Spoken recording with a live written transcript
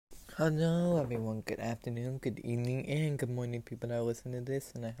Hello everyone, good afternoon, good evening, and good morning people that listen to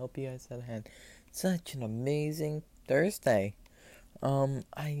this, and I hope you guys have had such an amazing Thursday.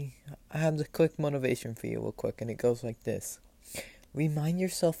 I have the quick motivation for you real quick, and it goes like this. Remind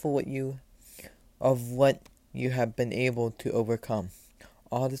yourself of what you have been able to overcome.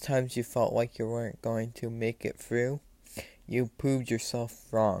 All the times you felt like you weren't going to make it through, you proved yourself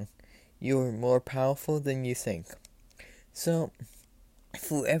wrong. You are more powerful than you think. So,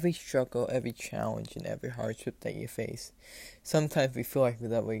 through every struggle, every challenge, and every hardship that you face, sometimes we feel like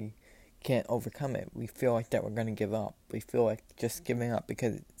that we can't overcome it. We feel like that we're going to give up. We feel like just giving up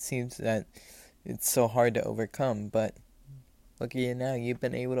because it seems that it's so hard to overcome. But look at you now. You've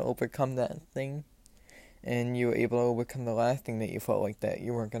been able to overcome that thing, and you were able to overcome the last thing that you felt like that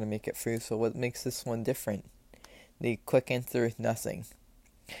you weren't going to make it through. So what makes this one different? The quick answer is nothing.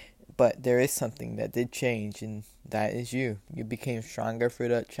 But there is something that did change, and that is you. You became stronger for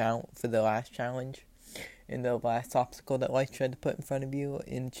the last challenge, and the last obstacle that life tried to put in front of you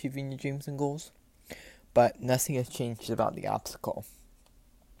in achieving your dreams and goals. But nothing has changed about the obstacle.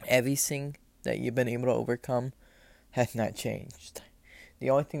 Everything that you've been able to overcome has not changed. The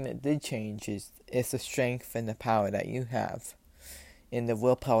only thing that did change is the strength and the power that you have, and the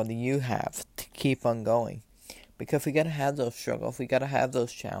willpower that you have to keep on going. Because we gotta have those struggles, we gotta have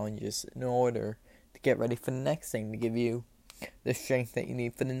those challenges in order to get ready for the next thing, to give you the strength that you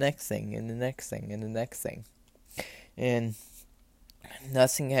need for the next thing, and the next thing, and the next thing. And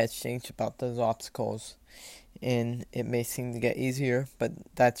nothing has changed about those obstacles. And it may seem to get easier, but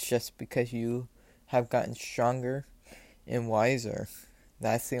that's just because you have gotten stronger and wiser.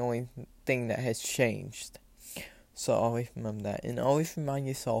 That's the only thing that has changed. So always remember that. And always remind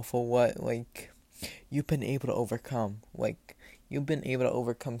yourself of what, you've been able to overcome. You've been able to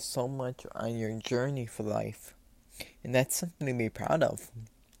overcome so much on your journey for life. And that's something to be proud of.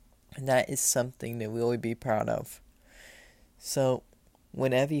 And that is something to really be proud of. So,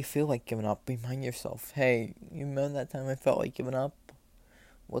 whenever you feel like giving up, remind yourself, hey, you remember that time I felt like giving up?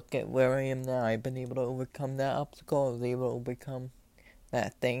 Look at where I am now. I've been able to overcome that obstacle. I was able to overcome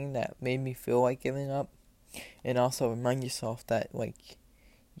that thing that made me feel like giving up. And also remind yourself that,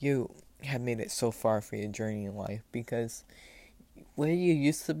 you have made it so far for your journey in life, because where you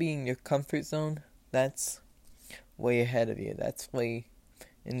used to be in your comfort zone, that's way ahead of you. That's way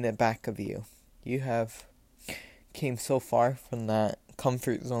in the back of you. You have came so far from that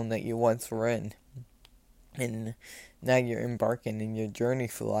comfort zone that you once were in, and now you're embarking in your journey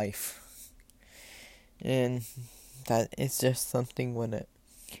for life. And that is just something with it.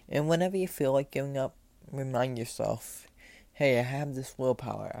 And whenever you feel like giving up, remind yourself, hey, I have this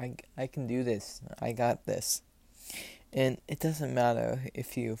willpower. I can do this. I got this. And it doesn't matter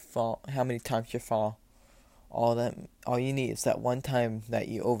if you fall, how many times you fall. All you need is that one time that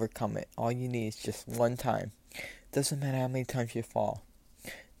you overcome it. All you need is just one time. It doesn't matter how many times you fall.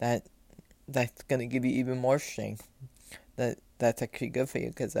 That's gonna give you even more strength. That's actually good for you,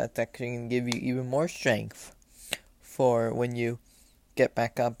 because that's actually gonna give you even more strength for when you get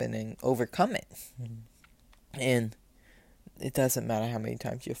back up and then overcome it. And it doesn't matter how many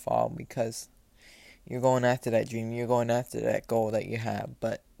times you fall, because you're going after that dream, you're going after that goal that you have,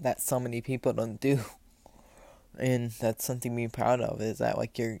 but that so many people don't do. And that's something to be proud of, is that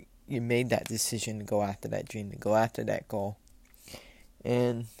you made that decision to go after that dream, to go after that goal.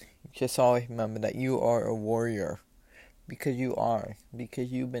 And just always remember that you are a warrior, because you are,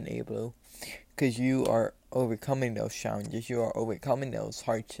 because you've been able to, because you are overcoming those challenges, you are overcoming those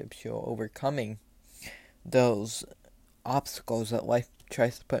hardships, you are overcoming those obstacles that life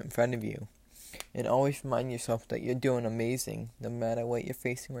tries to put in front of you. And always remind yourself that you're doing amazing. No matter what you're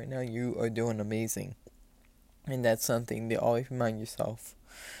facing right now, you are doing amazing. And that's something to always remind yourself.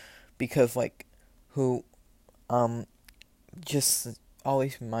 Because just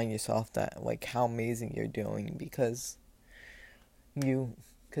always remind yourself that, how amazing you're doing, because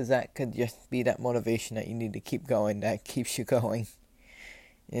that could just be that motivation that you need to keep going, that keeps you going.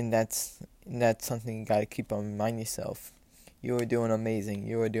 And that's something you gotta keep on reminding yourself. You are doing amazing.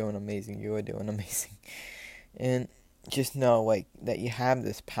 You are doing amazing. You are doing amazing. And just know, that you have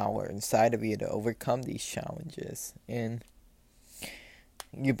this power inside of you to overcome these challenges. And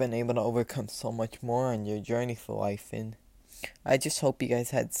you've been able to overcome so much more on your journey for life. And I just hope you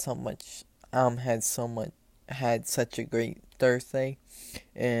guys had such a great Thursday.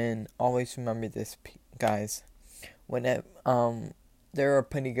 And always remember this, guys. There are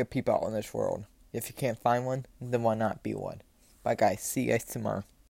plenty of good people out in this world. If you can't find one, then why not be one? Bye, guys. See you guys tomorrow.